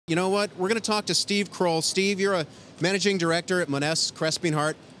you know what? We're going to talk to Steve Kroll. Steve, you're a managing director at Monness Crespi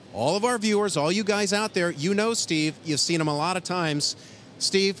Hardt. All of our viewers, all you guys out there, you know Steve. You've seen him a lot of times.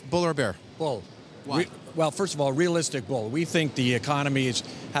 Steve, bull or bear? Bull. Why? Well, first of all, realistic bull. We think the economy is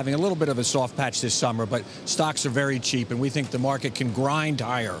having a little bit of a soft patch this summer, but stocks are very cheap, and we think the market can grind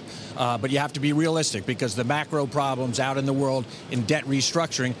higher. But you have to be realistic because the macro problems out in the world in debt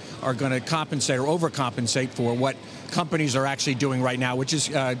restructuring are going to compensate or overcompensate for what companies are actually doing right now, which is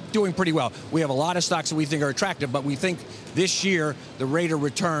doing pretty well. We have a lot of stocks that we think are attractive, but we think this year the rate of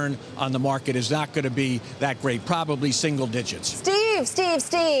return on the market is not going to be that great, probably single digits.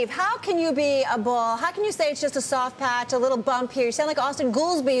 Steve, how can you be a bull? How can you say it's just a soft patch, a little bump here? You sound like Austin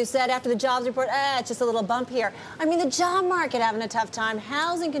Goolsbee, who said after the jobs report, it's just a little bump here. I mean, the job market having a tough time.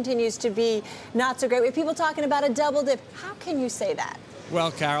 Housing continues to be not so great. We have people talking about a double dip. How can you say that?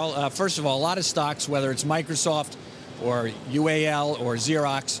 Well, Carol, first of all, a lot of stocks, whether it's Microsoft or UAL or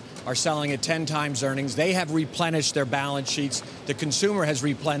Xerox, are selling at 10 times earnings. They have replenished their balance sheets. The consumer has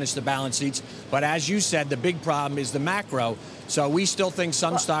replenished the balance sheets. But as you said, the big problem is the macro. So we still think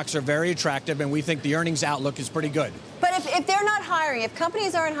some stocks are very attractive, and we think the earnings outlook is pretty good. But if they're not hiring, if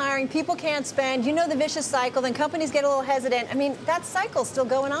companies aren't hiring, people can't spend, you know the vicious cycle, then companies get a little hesitant. I mean, that cycle's still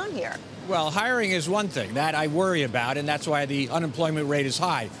going on here. Well, hiring is one thing. That I worry about, and that's why the unemployment rate is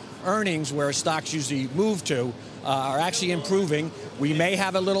high. Earnings, where stocks usually move to, are actually improving. We may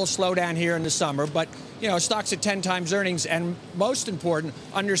have a little slowdown here in the summer, but you know, stocks at 10 times earnings, and most important,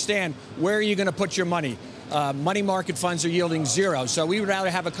 understand where are you going to put your money. Money market funds are yielding 0, so we would rather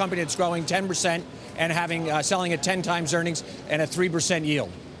have a company that's growing 10% and having selling at 10 times earnings and a 3%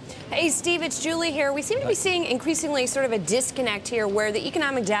 yield. Hey, Steve, it's Julie here. We seem to be seeing increasingly sort of a disconnect here where the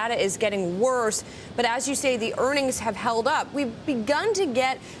economic data is getting worse, but as you say, the earnings have held up. We've begun to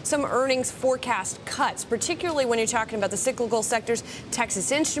get some earnings forecast cuts, particularly when you're talking about the cyclical sectors.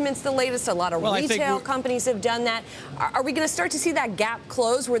 Texas Instruments, the latest, a lot of retail companies have done that. Are we going to start to see that gap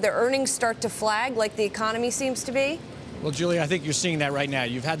close where the earnings start to flag like the economy seems to be? Well, Julie, I think you're seeing that right now.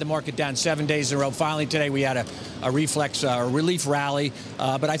 You've had the market down 7 days in a row. Finally, today we had a relief rally.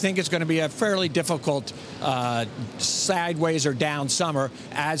 But I think it's going to be a fairly difficult sideways or down summer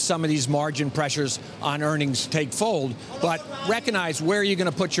as some of these margin pressures on earnings take fold. But recognize where you're going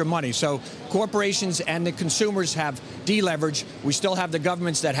to put your money. So corporations and the consumers have deleveraged. We still have the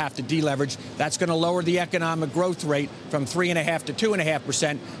governments that have to deleverage. That's going to lower the economic growth rate from 3.5% to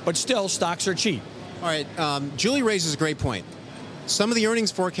 2.5%. But still, stocks are cheap. All right, Julie raises a great point. Some of the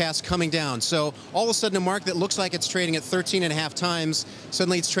earnings forecasts coming down. So all of a sudden, a market that looks like it's trading at 13.5 times,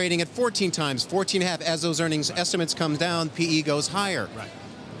 suddenly it's trading at 14 times, 14.5. As those earnings estimates come down, PE goes higher. Right.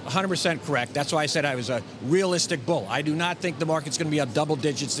 100% correct. That's why I said I was a realistic bull. I do not think the market's going to be up double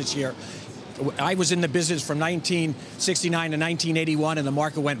digits this year. I was in the business from 1969 to 1981, and the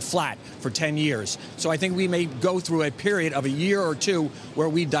market went flat for 10 years. So I think we may go through a period of a year or two where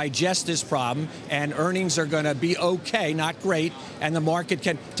we digest this problem, and earnings are going to be okay, not great, and the market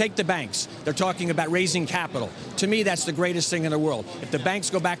can take the banks. They're talking about raising capital. To me, that's the greatest thing in the world. If the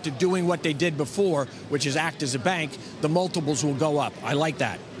banks go back to doing what they did before, which is act as a bank, the multiples will go up. I like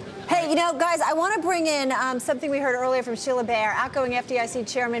that. Hey, you know, guys, I want to bring in something we heard earlier from Sheila Bair. Outgoing FDIC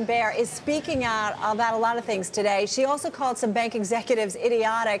Chairman Bair is speaking out about a lot of things today. She also called some bank executives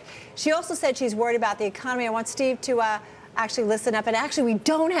idiotic. She also said she's worried about the economy. I want Steve to actually listen up. And actually, we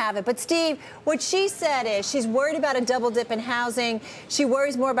don't have it. But, Steve, what she said is she's worried about a double dip in housing. She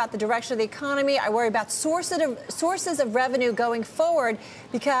worries more about the direction of the economy. I worry about sources of revenue going forward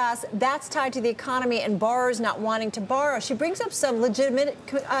because that's tied to the economy and borrowers not wanting to borrow. She brings up some legitimate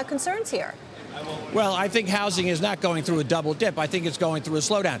concerns here. Well, I think housing is not going through a double dip. I think it's going through a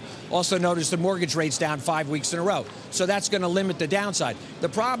slowdown. Also notice the mortgage rate's down 5 weeks in a row. So that's going to limit the downside. The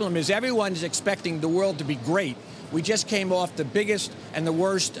problem is everyone's expecting the world to be great. We just came off the biggest and the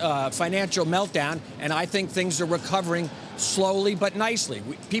worst financial meltdown, and I think things are recovering slowly but nicely.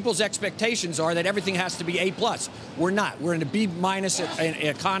 People's expectations are that everything has to be A+. We're not. We're in a B-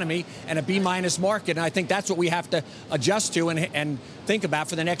 economy and a B- market, and I think that's what we have to adjust to and think about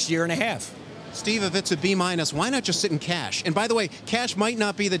for the next year and a half. Steve, if it's a B-, why not just sit in cash? And by the way, cash might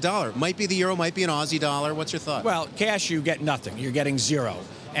not be the dollar. Might be the euro, might be an Aussie dollar. What's your thought? Well, cash, you get nothing. You're getting 0.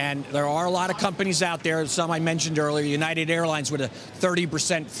 And there are a lot of companies out there, some I mentioned earlier, United Airlines with a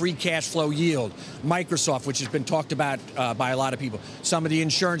 30% free cash flow yield, Microsoft, which has been talked about by a lot of people, some of the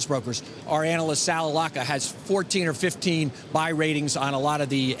insurance brokers. Our analyst, Sal Alaka, has 14 or 15 buy ratings on a lot of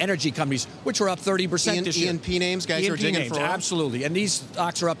the energy companies, which are up 30% this year. E&P names, guys who are digging for oil? Absolutely. And these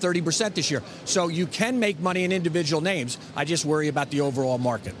stocks are up 30% this year. So you can make money in individual names. I just worry about the overall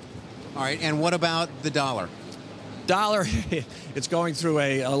market. All right. And what about the dollar? dollar, it's going through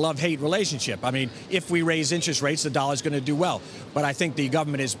a love-hate relationship. I mean, if we raise interest rates, the dollar's going to do well. But I think the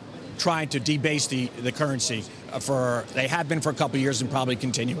government is trying to debase the currency they have been for a couple of years and probably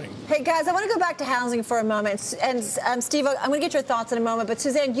continuing. Hey guys, I want to go back to housing for a moment. And Steve, I'm going to get your thoughts in a moment. But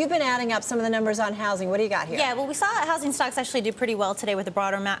Suzanne, you've been adding up some of the numbers on housing. What do you got here? Yeah, well, we saw housing stocks actually do pretty well today with the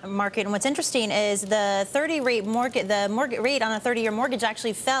broader market. And what's interesting is the 30-rate mortgage, the mortgage rate on a 30-year mortgage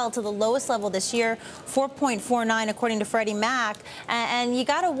actually fell to the lowest level this year, 4.49, according to Freddie Mac. And you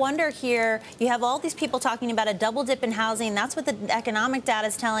got to wonder here. You have all these people talking about a double dip in housing. That's what the economic data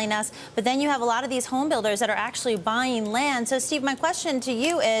is telling us. But then you have a lot of these home builders that are actually buying land. So, Steve, my question to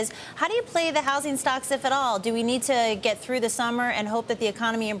you is, how do you play the housing stocks, if at all? Do we need to get through the summer and hope that the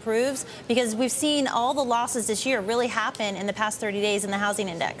economy improves? Because we've seen all the losses this year really happen in the past 30 days in the housing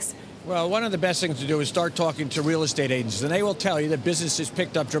index. Well, one of the best things to do is start talking to real estate agents, and they will tell you that business has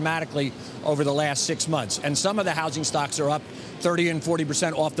picked up dramatically over the last 6 months. And some of the housing stocks are up 30 and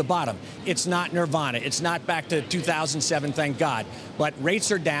 40% off the bottom. It's not nirvana. It's not back to 2007, thank God. But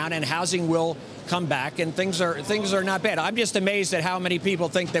rates are down, and housing will come back, and things are not bad. I'm just amazed at how many people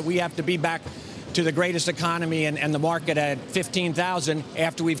think that we have to be back to the greatest economy and the market at 15,000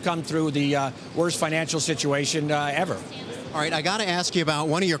 after we've come through the worst financial situation ever. All right, I got to ask you about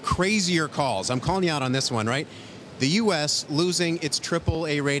one of your crazier calls. I'm calling you out on this one, right? The U.S. losing its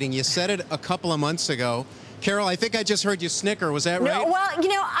AAA rating. You said it a couple of months ago. Carol, I think I just heard you snicker. Was that right? No, well, you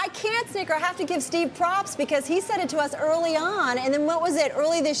know, I can't snicker. I have to give Steve props because he said it to us early on. And then what was it?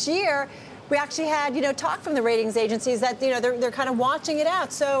 Early this year, we actually had, talk from the ratings agencies that, they're kind of watching it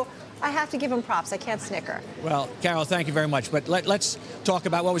out. So I have to give him props. I can't snicker. Well, Carol, thank you very much. But let's talk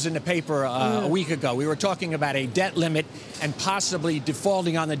about what was in the paper a week ago. We were talking about a debt limit and possibly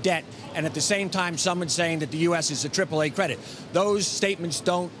defaulting on the debt. And at the same time, someone saying that the U.S. is a AAA credit. Those statements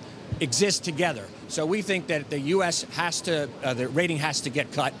don't exist together. So we think that the U.S. the rating has to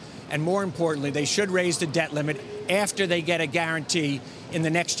get cut. And more importantly, they should raise the debt limit after they get a guarantee in the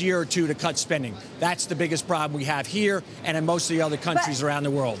next year or two to cut spending. That's the biggest problem we have here and in most of the other countries around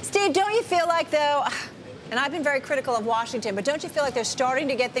the world. Steve, don't you feel like, though, and I've been very critical of Washington, but don't you feel like they're starting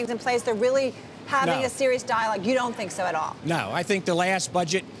to get things in place? They're really having a serious dialogue. You don't think so at all? No, I think the last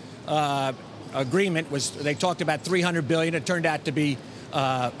budget agreement they talked about $300 billion. It turned out to be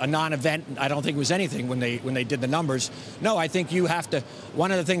a non-event. I don't think it was anything when they did the numbers. No, I think you have to.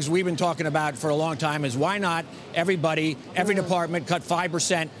 One of the things we've been talking about for a long time is why not every department cut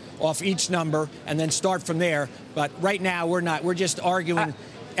 5% off each number and then start from there. But right now we're not. We're just arguing.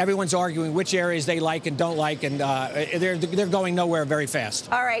 Everyone's arguing which areas they like and don't like, and they're going nowhere very fast.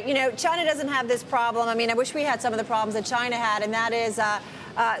 All right, China doesn't have this problem. I mean, I wish we had some of the problems that China had, and that is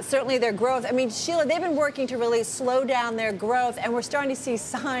certainly their growth. I mean, Sheila, they've been working to really slow down their growth, and we're starting to see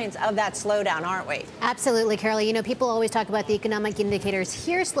signs of that slowdown, aren't we? Absolutely, Carol. People always talk about the economic indicators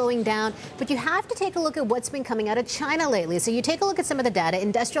here slowing down, but you have to take a look at what's been coming out of China lately. So you take a look at some of the data.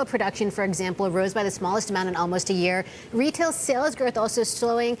 Industrial production, for example, rose by the smallest amount in almost a year. Retail sales growth also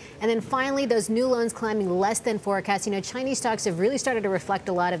slowing. And then finally, those new loans climbing less than forecast. Chinese stocks have really started to reflect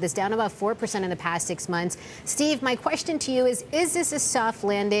a lot of this, down about 4% in the past 6 months. Steve, my question to you is this a soft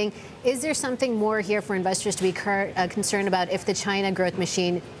landing? Is there something more here for investors to be concerned about if the China growth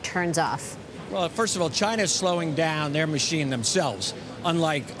machine turns off? Well, first of all, China's slowing down their machine themselves.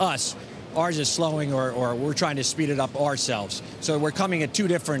 Unlike us, ours is slowing, or we're trying to speed it up ourselves. So we're coming at two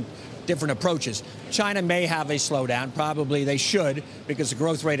different approaches. China may have a slowdown. Probably they should, because the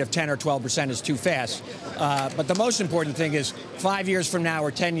growth rate of 10 or 12% is too fast. But the most important thing is 5 years from now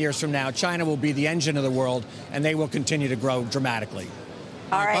or 10 years from now, China will be the engine of the world, and they will continue to grow dramatically.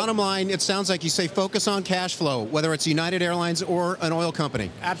 All right. Bottom line, it sounds like you say focus on cash flow, whether it's United Airlines or an oil company.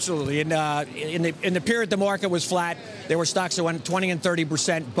 Absolutely. And in the period the market was flat, there were stocks that went 20 and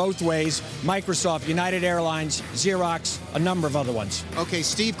 30% both ways. Microsoft, United Airlines, Xerox, a number of other ones. Okay,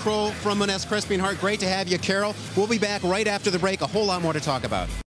 Steve Kroll from Monness Crespi Hardt. Great to have you, Carol. We'll be back right after the break. A whole lot more to talk about.